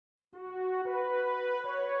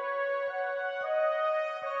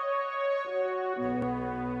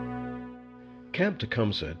Camp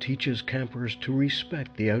Tecumseh teaches campers to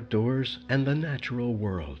respect the outdoors and the natural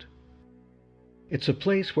world. It's a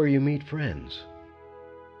place where you meet friends,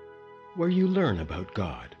 where you learn about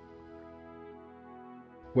God,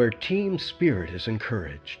 where team spirit is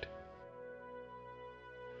encouraged,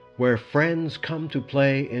 where friends come to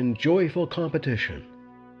play in joyful competition,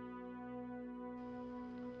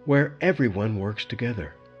 where everyone works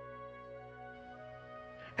together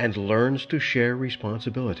and learns to share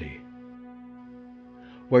responsibility,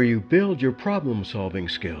 where you build your problem-solving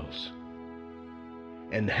skills,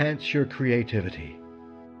 enhance your creativity,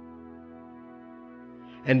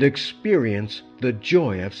 and experience the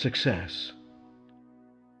joy of success.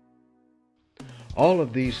 All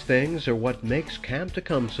of these things are what makes Camp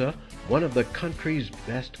Tecumseh one of the country's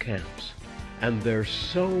best camps, and there's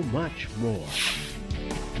so much more.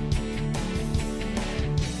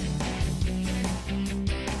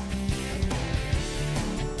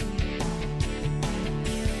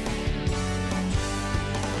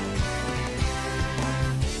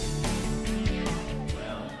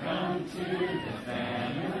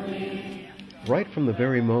 Right from the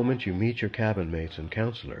very moment you meet your cabin mates and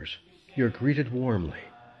counselors, you're greeted warmly.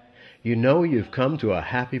 You know you've come to a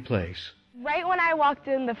happy place. Right when I walked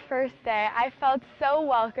in the first day, I felt so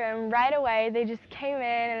welcome. Right away, they just came in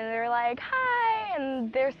and they were like, hi,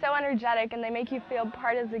 and they're so energetic and they make you feel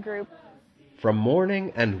part of the group. From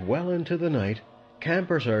morning and well into the night,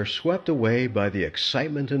 campers are swept away by the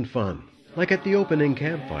excitement and fun, like at the opening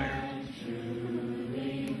campfire.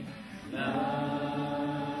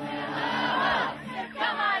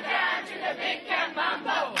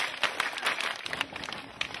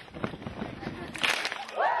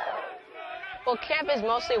 Well, camp is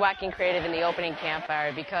mostly wacky and creative in the opening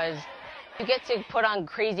campfire because you get to put on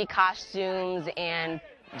crazy costumes and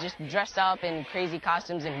just dress up in crazy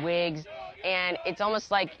costumes and wigs, and it's almost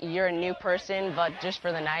like you're a new person, but just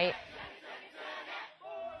for the night.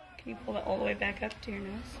 Can you pull that all the way back up to your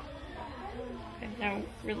nose? And now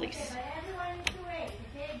release.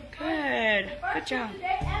 Good. Good job.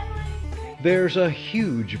 There's a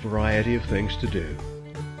huge variety of things to do.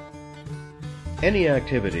 Any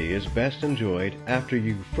activity is best enjoyed after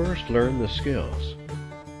you first learn the skills.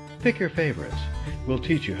 Pick your favorites. We'll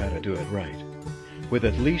teach you how to do it right. With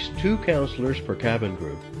at least 2 counselors per cabin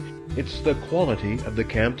group, it's the quality of the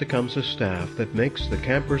Camp Tecumseh staff that makes the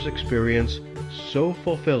camper's experience so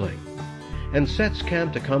fulfilling and sets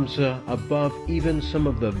Camp Tecumseh above even some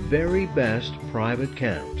of the very best private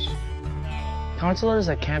camps. Counselors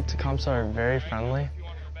at Camp Tecumseh are very friendly.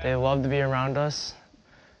 They love to be around us.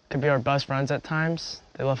 Could be our best friends at times.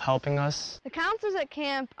 They love helping us. The counselors at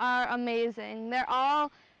camp are amazing. They're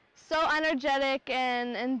all so energetic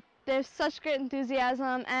and they have such great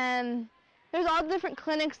enthusiasm, and there's all different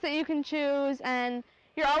clinics that you can choose, and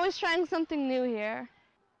you're always trying something new here.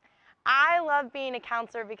 I love being a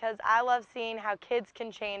counselor because I love seeing how kids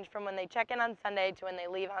can change from when they check in on Sunday to when they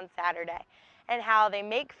leave on Saturday, and how they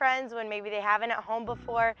make friends when maybe they haven't at home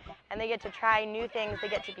before, and they get to try new things. They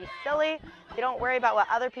get to be silly. They don't worry about what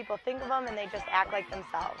other people think of them, and they just act like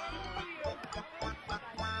themselves.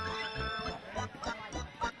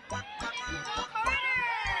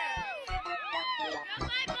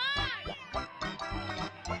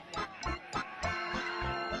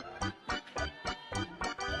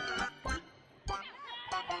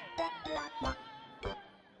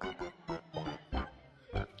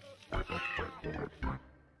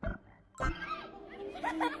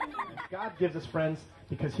 God gives us friends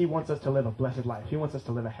because he wants us to live a blessed life. He wants us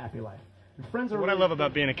to live a happy life. And friends are what I love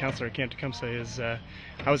about being a counselor at Camp Tecumseh is I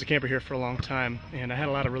was a camper here for a long time, and I had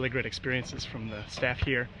a lot of really great experiences from the staff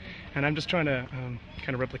here. And I'm just trying to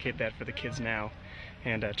kind of replicate that for the kids now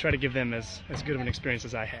and try to give them as good of an experience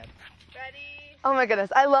as I had. Ready? Oh my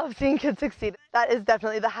goodness, I love seeing kids succeed. That is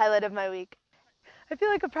definitely the highlight of my week. I feel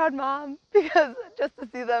like a proud mom because just to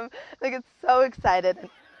see them, they get so excited.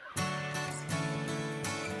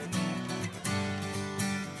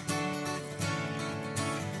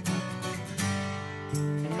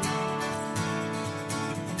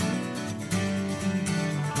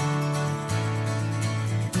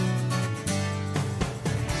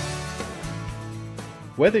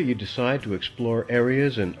 Whether you decide to explore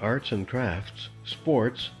areas in arts and crafts,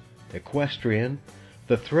 sports, equestrian,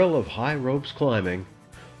 the thrill of high ropes climbing,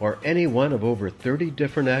 or any one of over 30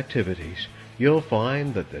 different activities, you'll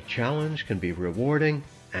find that the challenge can be rewarding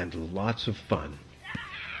and lots of fun.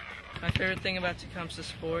 My favorite thing about Tecumseh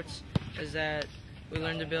Sports is that we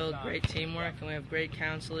learn to build great teamwork, and we have great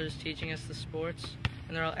counselors teaching us the sports,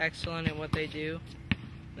 and they're all excellent at what they do.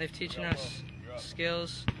 They've teaching us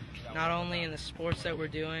skills not only in the sports that we're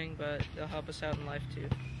doing, but they'll help us out in life too.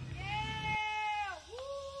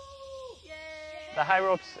 The high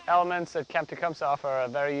ropes elements at Camp Tecumseh offer a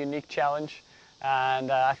very unique challenge,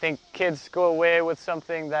 and I think kids go away with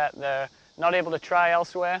something that they're not able to try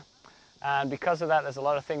elsewhere, and because of that there's a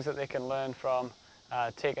lot of things that they can learn from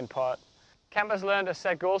taking part. Campers learn to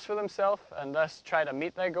set goals for themselves and thus try to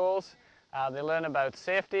meet their goals. They learn about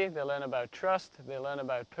safety, they learn about trust, they learn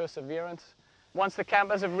about perseverance. Once the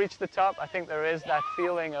campers have reached the top, I think there is that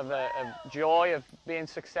feeling of joy of being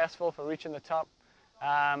successful for reaching the top.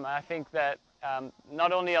 I think that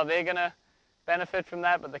not only are they going to benefit from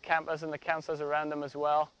that, but the campers and the counselors around them as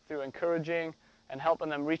well, through encouraging and helping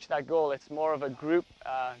them reach that goal. It's more of a group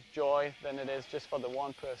joy than it is just for the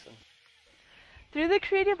one person. Through the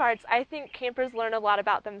creative arts, I think campers learn a lot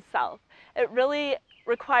about themselves. It really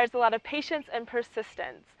requires a lot of patience and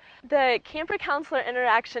persistence. The camper counselor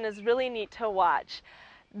interaction is really neat to watch.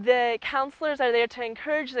 The counselors are there to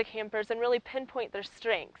encourage the campers and really pinpoint their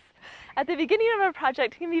strengths. At the beginning of a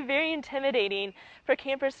project, it can be very intimidating for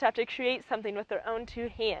campers to have to create something with their own two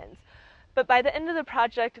hands. But by the end of the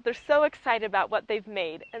project, they're so excited about what they've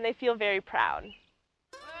made, and they feel very proud.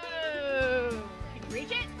 Whoa! Can you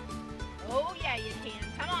reach it? Oh yeah, you can.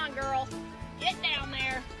 Come on, girl. Get down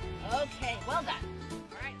there. Okay, well done.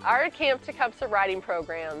 All right. Our Camp Tecumseh riding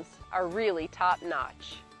programs are really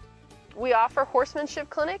top-notch. We offer horsemanship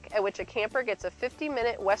clinic at which a camper gets a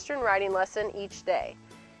 50-minute Western riding lesson each day.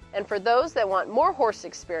 And for those that want more horse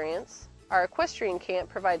experience, our equestrian camp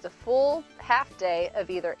provides a full half day of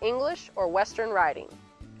either English or Western riding.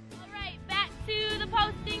 All right, back to the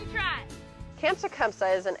posting trot. Camp Tecumseh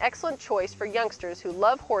is an excellent choice for youngsters who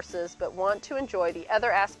love horses but want to enjoy the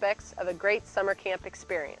other aspects of a great summer camp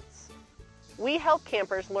experience. We help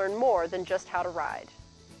campers learn more than just how to ride.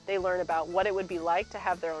 They learn about what it would be like to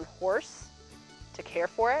have their own horse, to care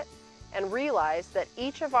for it, and realize that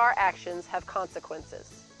each of our actions have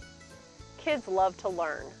consequences. Kids love to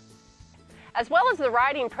learn. As well as the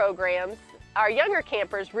riding programs, our younger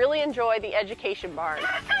campers really enjoy the education barn.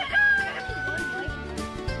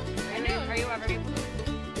 Are you ever?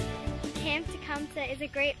 Camp Tecumseh is a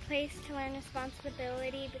great place to learn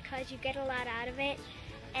responsibility because you get a lot out of it,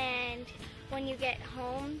 and when you get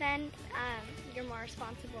home then you're more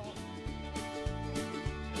responsible.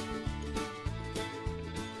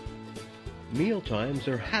 Meal times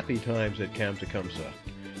are happy times at Camp Tecumseh.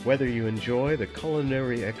 Whether you enjoy the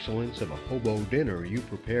culinary excellence of a hobo dinner you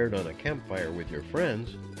prepared on a campfire with your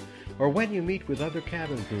friends, or when you meet with other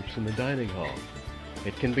cabin groups in the dining hall.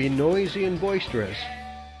 It can be noisy and boisterous,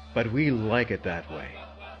 but we like it that way.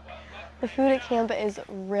 The food at camp is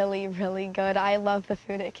really, really good. I love the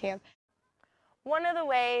food at camp. One of the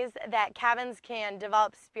ways that cabins can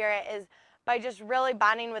develop spirit is by just really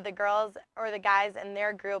bonding with the girls or the guys in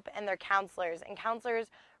their group and their counselors. And counselors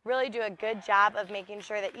really do a good job of making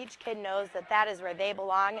sure that each kid knows that that is where they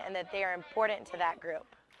belong and that they are important to that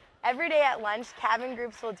group. Every day at lunch, cabin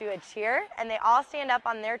groups will do a cheer, and they all stand up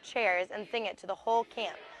on their chairs and sing it to the whole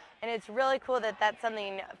camp. And it's really cool that that's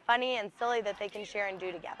something funny and silly that they can share and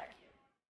do together.